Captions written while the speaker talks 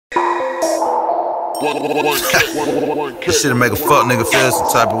This shit'll make a fuck nigga feel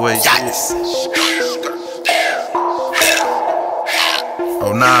some type of way.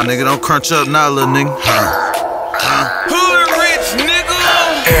 Oh nah, nigga, don't crunch up now, little nigga. Hood rich nigga.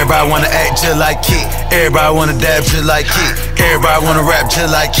 Everybody wanna act just like Kick. Everybody wanna dab just like Kick. Everybody wanna rap just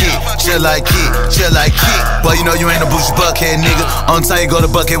like Kick. Just like Kick, just like Kick. But you know you ain't a Boujie Buckhead nigga. Only time you go to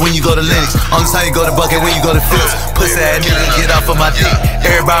Buckhead when you go to Lennox. Only time you go to Buckhead when you go to Phillips. Pussy ass nigga, get off of my dick.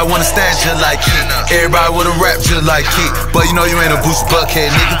 Everybody wanna stand just like Kick. Everybody wanna rap just like Kick. But you know you ain't a Boujie Buckhead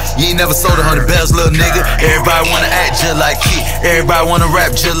nigga. You ain't never sold 100 bells, little nigga. Everybody wanna act just like Kick. Everybody wanna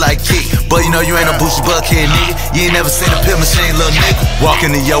rap just like Kick. But you know you ain't a Boujie Buckhead nigga. You ain't never seen a pill machine, little nigga.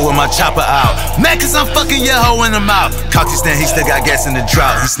 Walking the yo with my chopper out. Man, cause I'm fucking your hoe in the mouth. Kickstand, he still got gas in the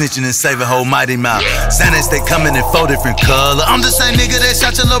drought. He snitching and saving whole mighty mouth. Sands, they coming in 4 different colors. I'm the same nigga that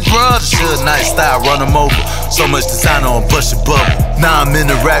shot your little brother. Should nice style, run him over. So much designer on bust your bubble. Now I'm in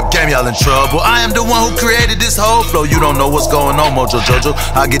the rap game, y'all in trouble. I am the one who created this whole flow. You don't know what's going on, Mojo Jojo.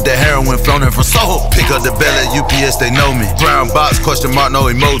 I get the heroin flown in from Soho. Pick up the bell at UPS, they know me. Brown box, question mark, no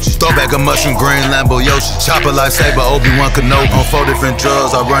emoji. Throw back a mushroom, green Lambo Yoshi. Chopper lifesaver, Obi-Wan Kenobi. On 4 different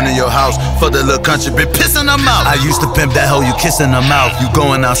drugs, I run in your house. For the little country, been pissing them out. I used to pimp that hoe, you kissing her mouth. You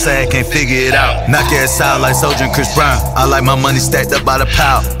going outside, can't figure it out. Knock your ass out like Soldier and Chris Brown. I like my money stacked up by the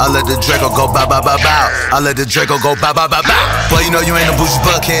pound. I let the Draco go bow, bow, bow, bow. I let the Draco go bow, bow, bow, bow. But you know you ain't a Boujie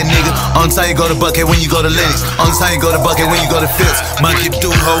Buckhead nigga. Only time you go to Buckhead when you go to Lennox. Only time you go to Buckhead when you go to Phillips. Monkey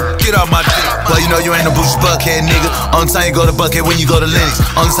dude hoe, get off my dick. But you know you ain't a Boujie Buckhead nigga. Only time you go to Buckhead when you go to Lennox.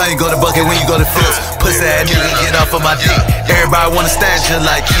 Only time you go to Buckhead when you go to Phillips. Pussy ass nigga, get off of my dick. Everybody wanna stand just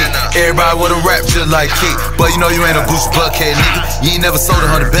like Kick. Everybody wanna rap just like Kick. But you know you ain't a Boujie Buckhead nigga. You ain't never sold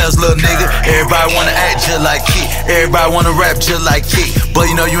 100 bells, little nigga. Everybody wanna act just like Kick. Everybody wanna rap just like Kick. But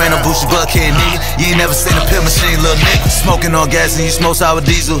you know you ain't a Boujie Buckhead nigga. You ain't never seen a pill machine, little nigga. Smoking on gas and you smoke sour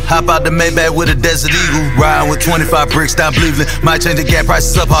diesel. Hop out the Maybach with a Desert Eagle. Riding with 25 bricks down Cleveland. Might change the gas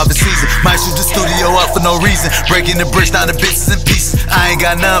prices up harvest season. Might shoot the studio up for no reason. Breaking the bricks down to bits and pieces. I ain't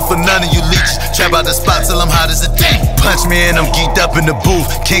got none for none of you leeches. Trap out the spot till I'm hot as a demon. Punch me and I'm geeked up in the booth.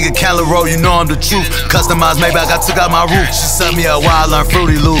 King of Calero, you know I'm the truth. Customized Maybach, I took out my roof. She sucked me up while I learned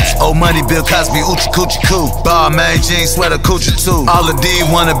Fruity Loops. Old money, Bill Cosby, Oochie Coochie Coo. Bar man, jeans, sweater, coochie too. All the D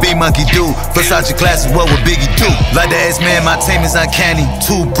wanna be monkey do. Versace classes, what would Biggie do? Like the X-Man, my team is uncanny.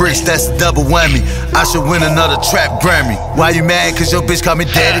 2 bricks, that's a double whammy. I should win another trap Grammy. Why you mad? Cause your bitch call me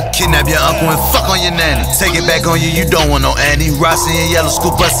daddy. Kidnap your uncle and fuck on your nanny. Take it back on you, you don't want no Annie. Rossi and Yellow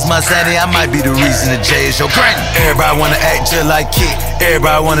School buses my sanity. I might be the reason the J is your granny. Everybody wanna act just like Kick.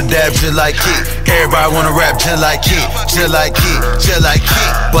 Everybody wanna dab just like Kick. Everybody wanna rap just like Kick. Just like Kick, just like Kick.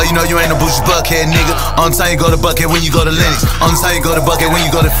 But you know you ain't a Boujie Buckhead nigga. Only time you go to Buckhead when you go to Lennox. Only time you go to Buckhead when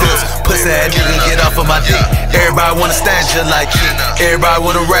you go to Phillips. Pussy ass nigga, get off of my dick. Everybody wanna stand just like Kick. Everybody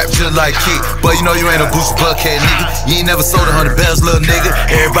wanna rap just like Kick. But you know you ain't a Boujie Buckhead nigga. You ain't never sold 100 bells, little nigga.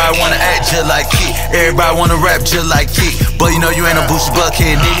 Everybody wanna act just like Kick. Everybody wanna rap just like Kick. But you know you ain't a Boujie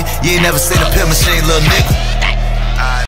Buckhead nigga. You ain't never seen a pill machine, little nigga.